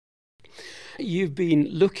you've been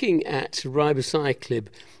looking at ribociclib.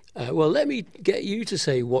 Well, let me get you to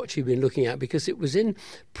say what you've been looking at, because it was in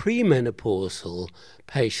premenopausal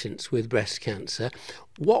patients with breast cancer.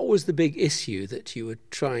 What was the big issue that you were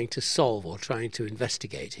trying to solve or trying to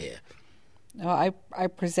investigate here? I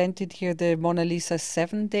presented here the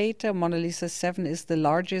MONALEESA-7 data. MONALEESA-7 is the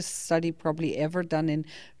largest study probably ever done in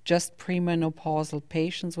just premenopausal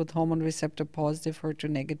patients with hormone receptor positive, HER2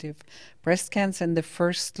 negative breast cancer in the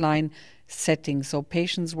first line setting. So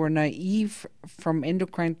patients were naive from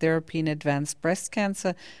endocrine therapy in advanced breast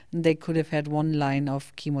cancer, and they could have had one line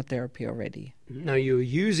of chemotherapy already. Now, you were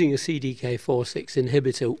using a CDK4/6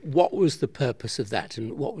 inhibitor. What was the purpose of that,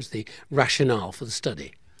 and what was the rationale for the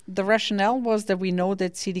study? The rationale was that we know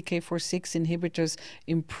that CDK4/6 inhibitors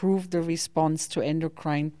improve the response to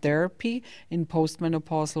endocrine therapy in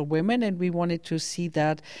postmenopausal women, and we wanted to see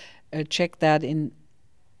that, check that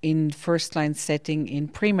in first-line setting in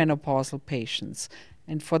premenopausal patients.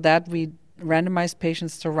 And for that, we randomized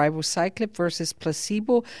patients to ribociclib versus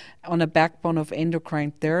placebo on a backbone of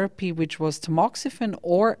endocrine therapy, which was tamoxifen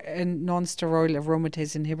or a non-steroidal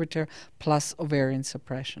aromatase inhibitor plus ovarian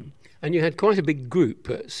suppression. And you had quite a big group,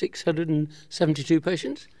 672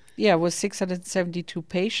 patients? Yeah, it was 672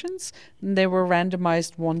 patients. And they were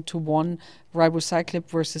randomized 1-to-1 ribociclib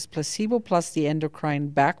versus placebo plus the endocrine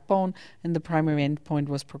backbone, and the primary endpoint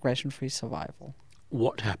was progression-free survival.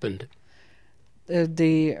 What happened?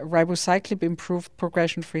 The ribociclib improved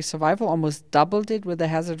progression-free survival, almost doubled it with a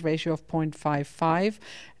hazard ratio of 0.55,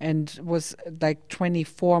 and was like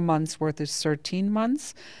 24 months versus 13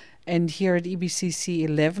 months. And here at EBCC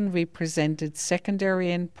 11, we presented secondary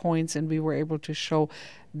endpoints, and we were able to show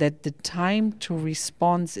that the time to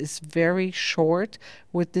response is very short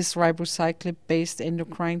with this ribociclib-based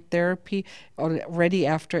endocrine therapy. Already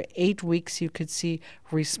after 8 weeks, you could see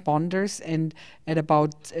responders, and at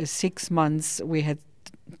about 6 months, we had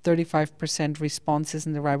 35% responses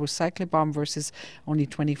in the ribociclib arm versus only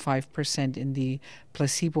 25% in the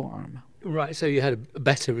placebo arm. Right, so you had a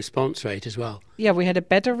better response rate as well. Yeah, we had a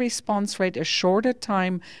better response rate, a shorter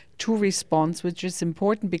time to response, which is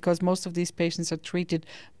important because most of these patients are treated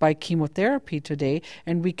by chemotherapy today.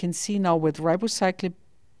 And we can see now with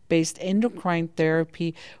ribociclib-based endocrine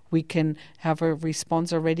therapy, we can have a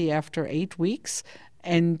response already after 8 weeks.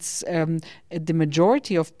 And the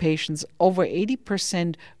majority of patients, over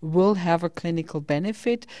 80%, will have a clinical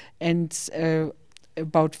benefit, and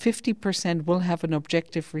about 50% will have an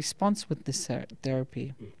objective response with this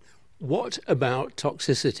therapy. What about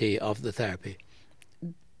toxicity of the therapy?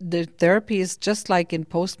 The therapy is just like in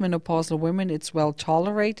postmenopausal women. It's well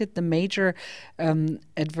tolerated. The major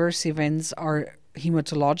adverse events are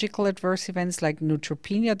hematological adverse events like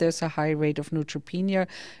neutropenia. There's a high rate of neutropenia,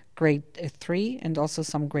 grade 3, and also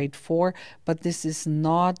some grade 4, but this is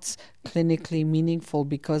not clinically meaningful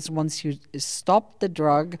because once you stop the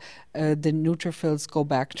drug, the neutrophils go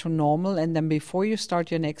back to normal, and then before you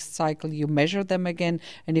start your next cycle, you measure them again,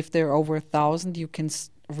 and if they're over 1,000, you can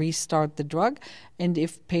restart the drug. And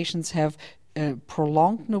if patients have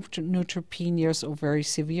prolonged neutropenias or very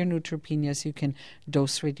severe neutropenias, you can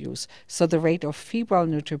dose reduce. So the rate of febrile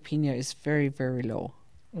neutropenia is very, very low.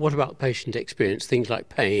 What about patient experience, things like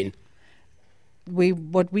pain?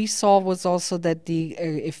 What we saw was also that the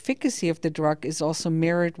efficacy of the drug is also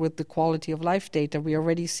mirrored with the quality of life data. We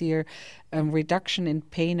already see a reduction in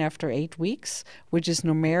pain after 8 weeks, which is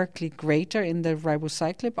numerically greater in the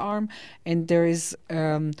ribociclib arm, and there is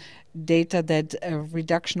data that a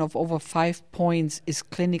reduction of over 5 points is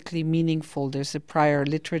clinically meaningful. There's a prior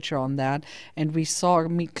literature on that, and we saw a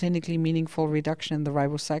clinically meaningful reduction in the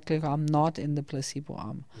ribociclib arm, not in the placebo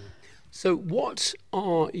arm. So what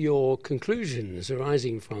are your conclusions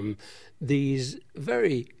arising from these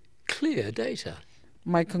very clear data?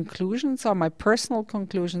 My personal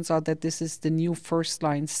conclusions are that this is the new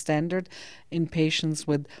first-line standard in patients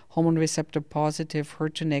with hormone receptor positive,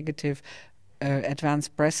 HER2 negative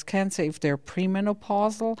advanced breast cancer if they're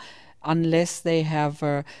premenopausal, unless they have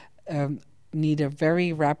need a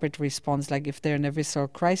very rapid response, like if they're in a visceral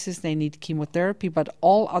crisis, they need chemotherapy, but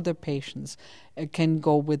all other patients can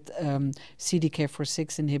go with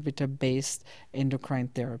CDK4/6 inhibitor-based endocrine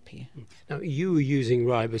therapy. Now, you were using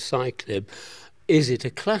ribociclib. Is it a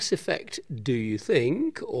class effect, do you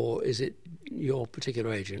think, or is it your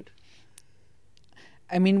particular agent?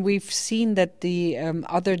 I mean, we've seen that the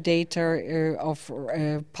other data of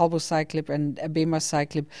palbociclib and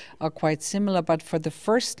abemaciclib are quite similar, but for the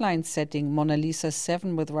first-line setting, MONALEESA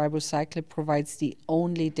 7 with ribociclib provides the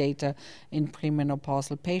only data in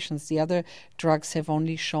premenopausal patients. The other drugs have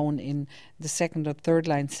only shown in the second or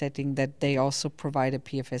third-line setting that they also provide a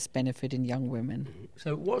PFS benefit in young women.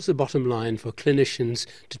 So what's the bottom line for clinicians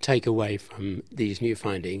to take away from these new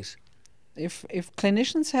findings? If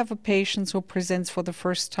clinicians have a patient who presents for the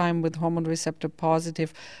first time with hormone receptor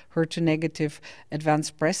positive, HER2 negative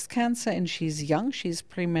advanced breast cancer and she's young, she's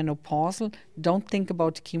premenopausal, don't think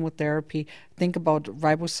about chemotherapy, think about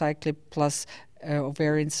ribociclib plus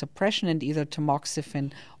ovarian suppression and either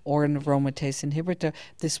tamoxifen or an aromatase inhibitor.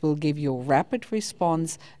 This will give you a rapid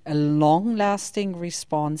response, a long-lasting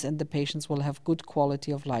response, and the patients will have good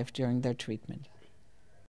quality of life during their treatment.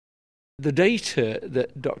 The data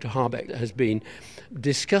that Dr. Habeck has been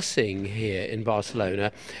discussing here in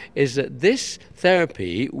Barcelona is that this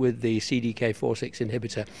therapy with the CDK4/6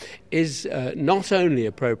 inhibitor is not only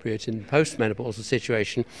appropriate in postmenopausal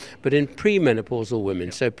situation, but in premenopausal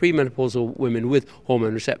women. So premenopausal women with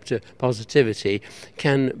hormone receptor positivity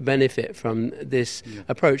can benefit from this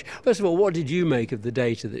approach. First of all, what did you make of the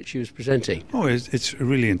data that she was presenting? Oh, it's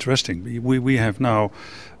really interesting. We have now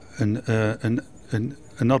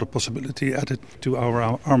another possibility added to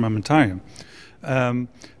our armamentarium.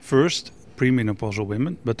 First, premenopausal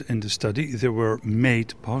women, but in the study they were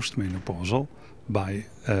made postmenopausal by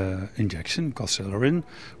injection, calcelerin,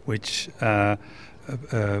 which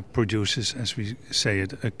produces, as we say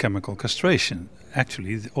it, a chemical castration.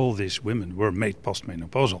 Actually, all these women were made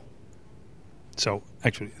postmenopausal. So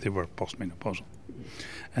actually they were postmenopausal.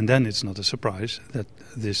 And then it's not a surprise that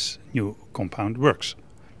this new compound works,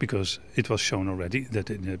 because it was shown already that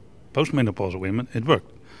in the postmenopausal women it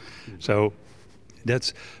worked. So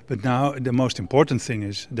but now the most important thing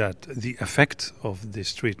is that the effect of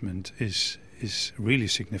this treatment is really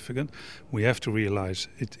significant. We have to realize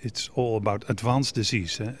it's all about advanced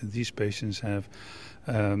disease. These patients have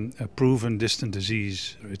a proven distant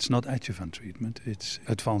disease. It's not adjuvant treatment, it's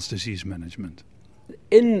advanced disease management.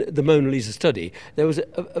 In the MONALEESA study, there was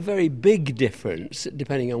a very big difference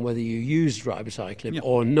depending on whether you used ribociclib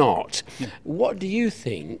or not. Yeah. What do you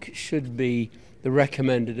think should be the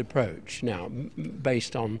recommended approach now,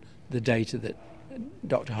 based on the data that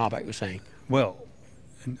Dr. Habeck was saying? Well,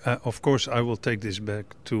 of course, I will take this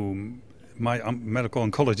back to my medical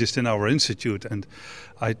oncologist in our institute, and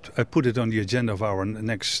I put it on the agenda of our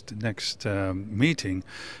next meeting.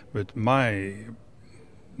 But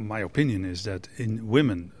my opinion is that in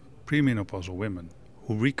women, premenopausal women,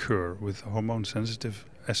 who recur with hormone-sensitive,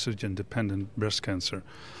 estrogen-dependent breast cancer,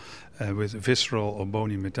 with visceral or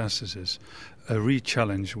bony metastasis, a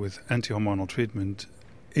re-challenge with anti-hormonal treatment,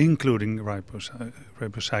 including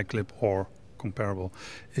ribociclib or comparable,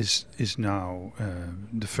 is now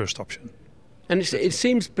the first option. And it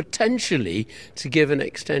seems potentially to give an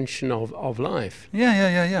extension of life.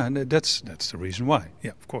 Yeah. That's the reason why.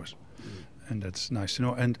 Yeah, of course. And that's nice to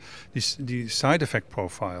know. And the side effect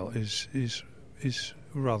profile is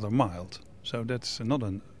rather mild. So that's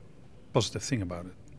another positive thing about it.